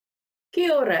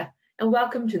Kia ora, and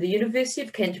welcome to the University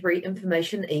of Canterbury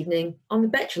Information Evening on the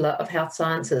Bachelor of Health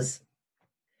Sciences.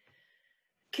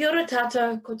 Kia ora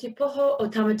tātou, ko te poho o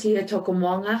tamatia toko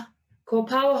moanga, ko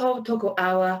pauaho toko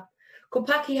awa, ko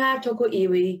pakiha toko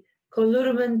iwi, ko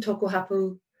luruman toko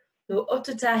hapu, no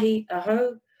otatahi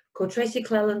aho, ko Tracy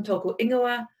Cleland toko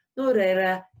ingoa, no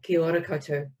reira, kia ora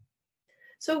koutou.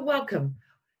 So welcome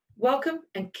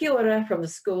and kia ora from the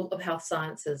School of Health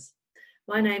Sciences.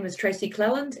 My name is Tracy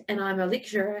Cleland and I'm a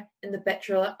lecturer in the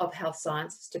Bachelor of Health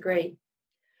Sciences degree.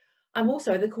 I'm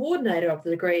also the coordinator of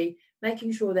the degree,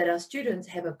 making sure that our students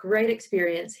have a great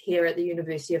experience here at the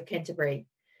University of Canterbury.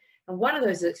 And one of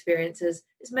those experiences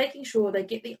is making sure they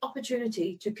get the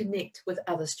opportunity to connect with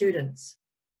other students.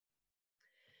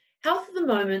 Health at the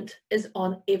moment is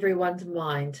on everyone's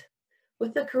mind.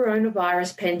 With the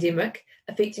coronavirus pandemic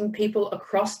affecting people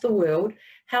across the world,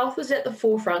 health is at the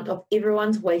forefront of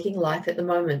everyone's waking life at the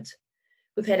moment.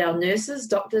 We've had our nurses,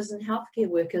 doctors and healthcare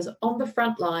workers on the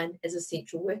front line as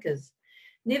essential workers.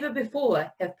 Never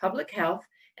before have public health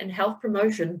and health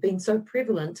promotion been so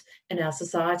prevalent in our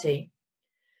society.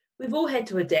 We've all had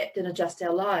to adapt and adjust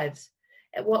our lives.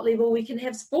 At what level we can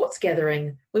have sports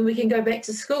gathering, when we can go back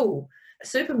to school.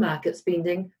 Supermarket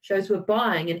spending shows we're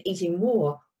buying and eating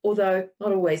more, although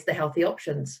not always the healthy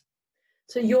options.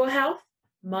 So your health,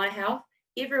 my health,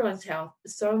 everyone's health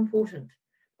is so important.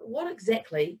 But what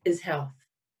exactly is health?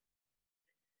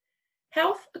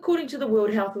 Health, according to the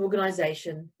World Health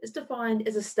Organization, is defined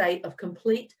as a state of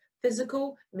complete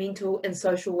physical, mental and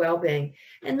social well-being,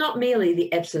 and not merely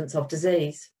the absence of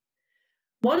disease.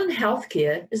 Modern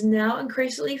healthcare is now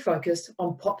increasingly focused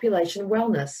on population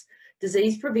wellness,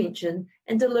 disease prevention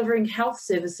and delivering health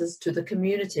services to the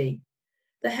community.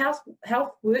 The health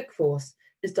workforce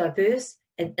is diverse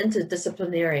and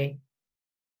interdisciplinary.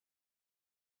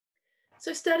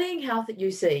 So studying health at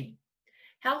UC.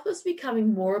 Health is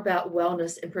becoming more about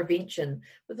wellness and prevention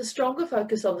with a stronger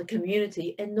focus on the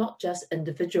community and not just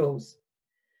individuals.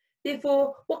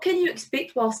 Therefore, what can you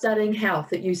expect while studying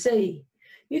health at UC?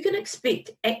 You can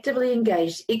expect actively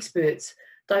engaged experts,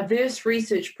 diverse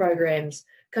research programs,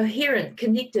 coherent,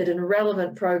 connected and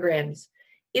relevant programs,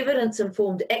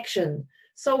 evidence-informed action,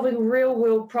 solving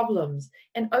real-world problems,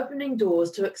 and opening doors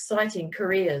to exciting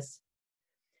careers.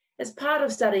 As part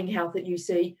of studying health at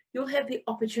UC, you'll have the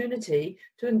opportunity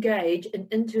to engage in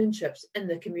internships in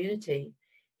the community.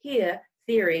 Here,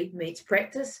 theory meets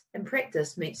practice and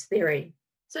practice meets theory.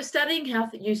 So studying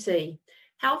health at UC.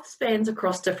 Health spans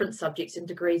across different subjects and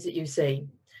degrees at UC.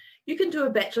 You can do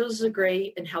a bachelor's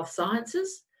degree in health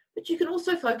sciences, but you can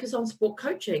also focus on sport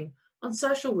coaching, on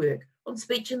social work, on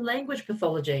speech and language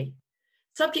pathology.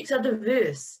 Subjects are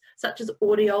diverse, such as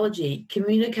audiology,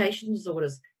 communication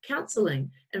disorders, counselling,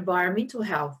 environmental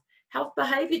health, health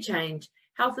behaviour change,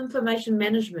 health information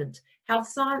management, health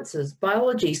sciences,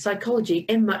 biology, psychology,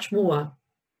 and much more.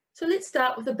 So let's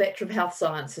start with the Bachelor of Health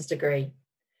Sciences degree.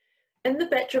 In the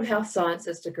Bachelor of Health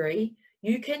Sciences degree,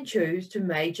 you can choose to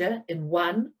major in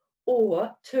one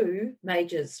or two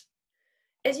majors.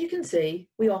 As you can see,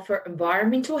 we offer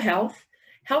environmental health,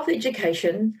 health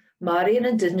education, Maori and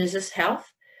Indigenous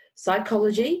health,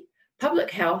 psychology,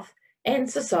 public health, and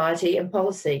society and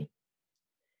policy.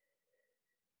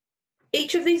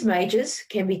 Each of these majors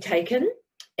can be taken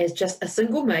as just a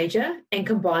single major and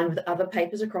combined with other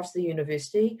papers across the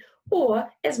university, or,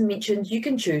 as mentioned, you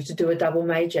can choose to do a double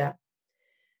major.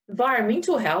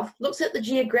 Environmental health looks at the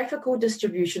geographical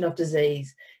distribution of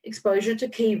disease, exposure to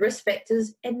key risk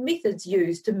factors, and methods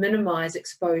used to minimise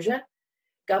exposure,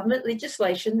 government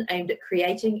legislation aimed at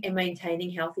creating and maintaining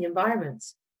healthy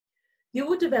environments. You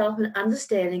will develop an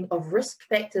understanding of risk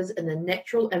factors in the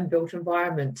natural and built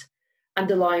environment,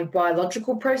 underlying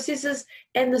biological processes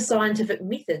and the scientific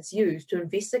methods used to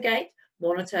investigate,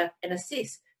 monitor and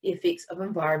assess the effects of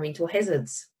environmental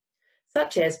hazards,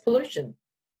 such as pollution.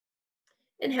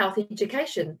 In health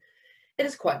education, it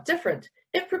is quite different.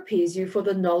 It prepares you for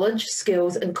the knowledge,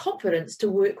 skills and confidence to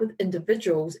work with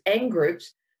individuals and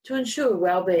groups to ensure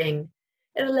well-being.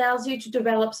 It allows you to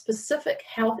develop specific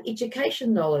health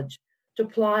education knowledge to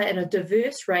apply in a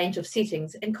diverse range of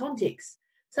settings and contexts,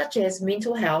 such as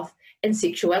mental health and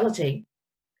sexuality.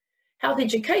 Health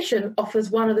education offers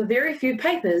one of the very few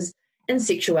papers in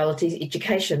sexuality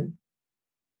education.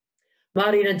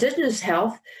 Maori and Indigenous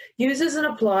health uses and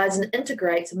applies and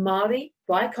integrates Maori,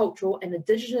 bicultural and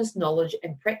Indigenous knowledge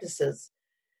and practices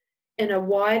in a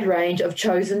wide range of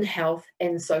chosen health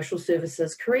and social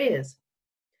services careers.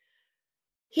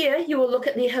 Here you will look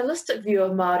at the holistic view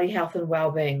of Maori health and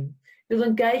wellbeing. You'll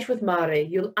engage with Maori,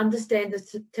 you'll understand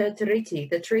the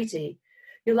treaty,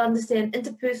 You'll understand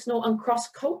interpersonal and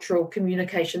cross-cultural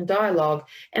communication dialogue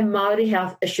and Māori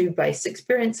health issue-based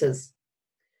experiences.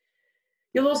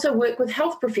 You'll also work with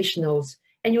health professionals,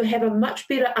 and you'll have a much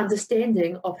better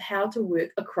understanding of how to work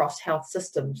across health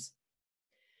systems.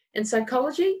 In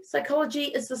psychology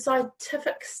is the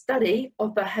scientific study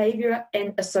of behaviour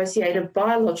and associated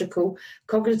biological,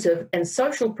 cognitive and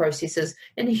social processes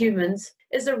in humans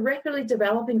is a rapidly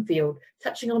developing field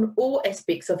touching on all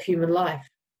aspects of human life.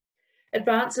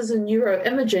 Advances in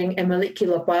neuroimaging and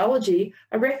molecular biology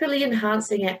are rapidly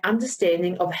enhancing our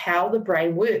understanding of how the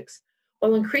brain works,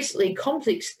 while increasingly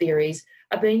complex theories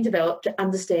are being developed to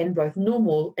understand both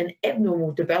normal and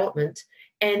abnormal development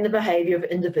and the behaviour of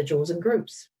individuals and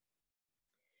groups.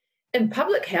 In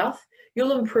public health,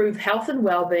 you'll improve health and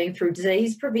well-being through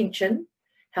disease prevention,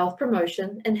 health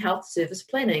promotion, and health service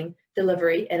planning,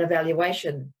 delivery, and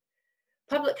evaluation.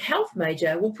 Public health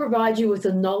major will provide you with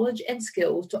the knowledge and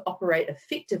skills to operate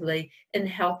effectively in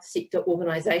health sector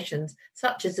organisations,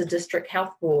 such as the District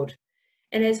Health Board.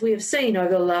 And as we have seen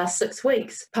over the last 6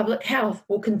 weeks, public health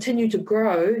will continue to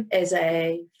grow as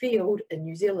a field in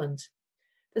New Zealand.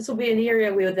 This will be an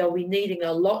area where they'll be needing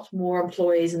a lot more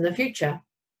employees in the future.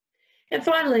 And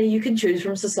finally, you can choose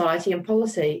from society and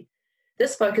policy.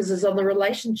 This focuses on the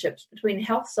relationships between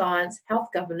health science, health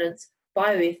governance,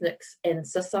 bioethics, and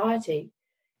society.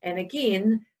 And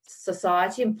again,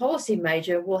 society and policy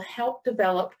major will help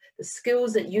develop the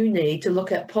skills that you need to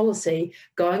look at policy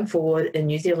going forward in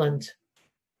New Zealand.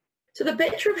 So the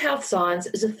Bachelor of Health Science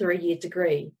is a 3-year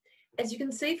degree. As you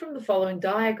can see from the following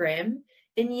diagram,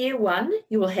 in year 1,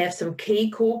 you will have some key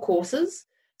core courses,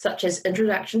 such as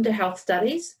Introduction to Health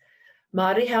Studies,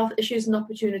 Māori Health Issues and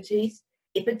Opportunities,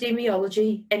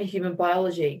 Epidemiology, and Human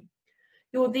Biology.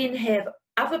 You will then have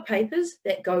other papers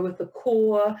that go with the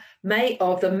core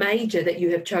of the major that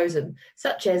you have chosen,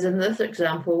 such as in this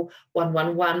example,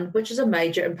 111, which is a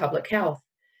major in public health.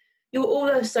 You'll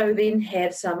also then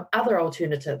have some other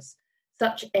alternatives,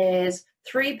 such as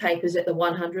 3 papers at the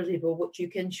 100 level, which you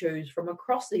can choose from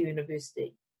across the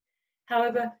university.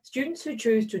 However, students who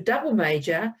choose to double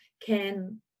major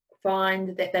can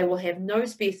find that they will have no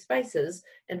spare spaces.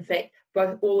 In fact,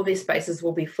 all of their spaces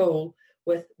will be full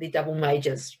with the double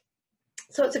majors.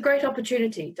 So it's a great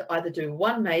opportunity to either do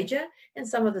 1 major in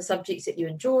some of the subjects that you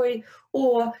enjoy,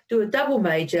 or do a double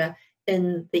major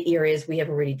in the areas we have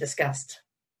already discussed.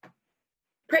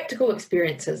 Practical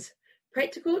experiences.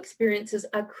 Practical experiences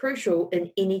are crucial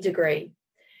in any degree.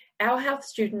 Our health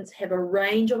students have a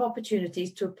range of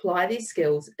opportunities to apply their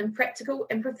skills in practical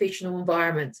and professional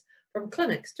environments, from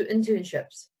clinics to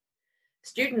internships.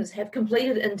 Students have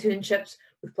completed internships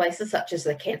with places such as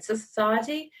the Cancer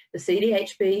Society, the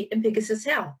CDHB, and Pegasus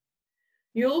Health.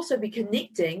 You'll also be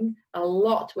connecting a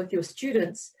lot with your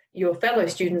students, your fellow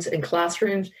students in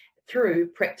classrooms through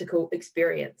practical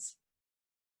experience.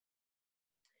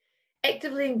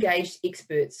 Actively engaged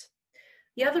experts.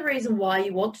 The other reason why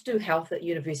you want to do health at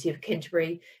University of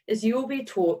Canterbury is you will be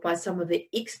taught by some of the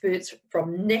experts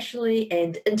from nationally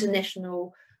and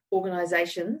international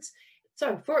organisations.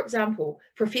 So, for example,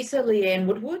 Professor Leanne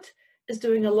Woodward is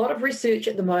doing a lot of research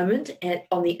at the moment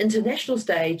on the international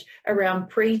stage around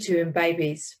preterm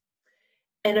babies.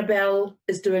 Annabelle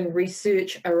is doing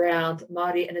research around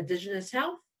Maori and Indigenous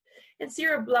health, and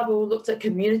Sarah Lovell looks at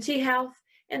community health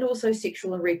and also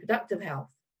sexual and reproductive health.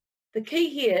 The key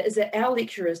here is that our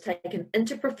lecturers take an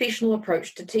interprofessional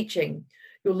approach to teaching.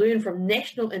 You'll learn from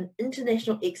national and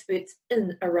international experts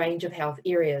in a range of health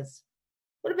areas.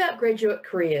 What about graduate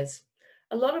careers?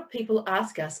 A lot of people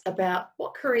ask us about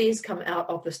what careers come out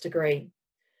of this degree.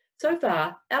 So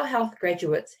far, our health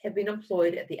graduates have been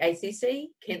employed at the ACC,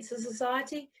 Cancer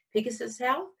Society, Pegasus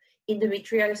Health,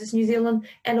 Endometriosis New Zealand,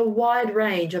 and a wide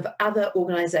range of other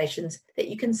organisations that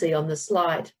you can see on this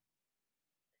slide.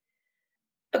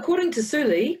 According to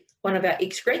Suli, one of our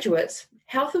ex-graduates,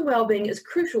 health and wellbeing is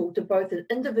crucial to both an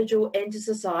individual and to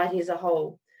society as a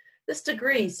whole. This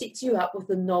degree sets you up with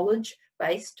the knowledge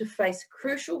base to face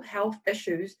crucial health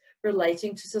issues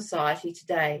relating to society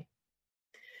today.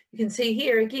 You can see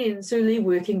here again Suli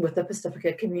working with the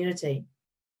Pacifica community.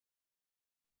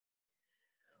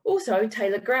 Also,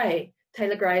 Taylor Gray.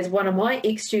 Taylor Gray is one of my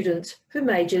ex-students who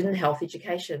majored in health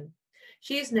education.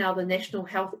 She is now the National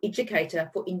Health Educator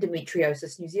for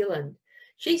Endometriosis New Zealand.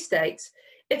 She states,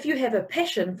 if you have a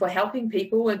passion for helping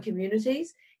people and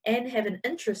communities and have an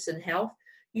interest in health,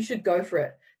 you should go for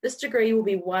it. This degree will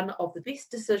be one of the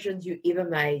best decisions you ever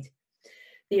made.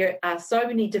 There are so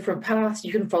many different paths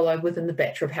you can follow within the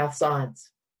Bachelor of Health Science.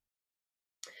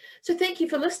 So thank you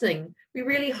for listening. We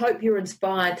really hope you're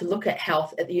inspired to look at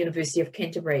health at the University of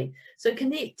Canterbury. So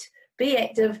connect, be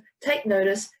active, take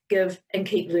notice, give,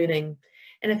 and keep learning.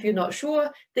 And if you're not sure,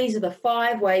 these are the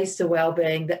 5 ways to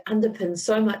wellbeing that underpin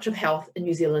so much of health in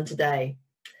New Zealand today.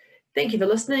 Thank you for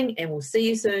listening, and we'll see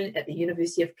you soon at the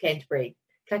University of Canterbury.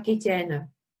 Ka kite anō.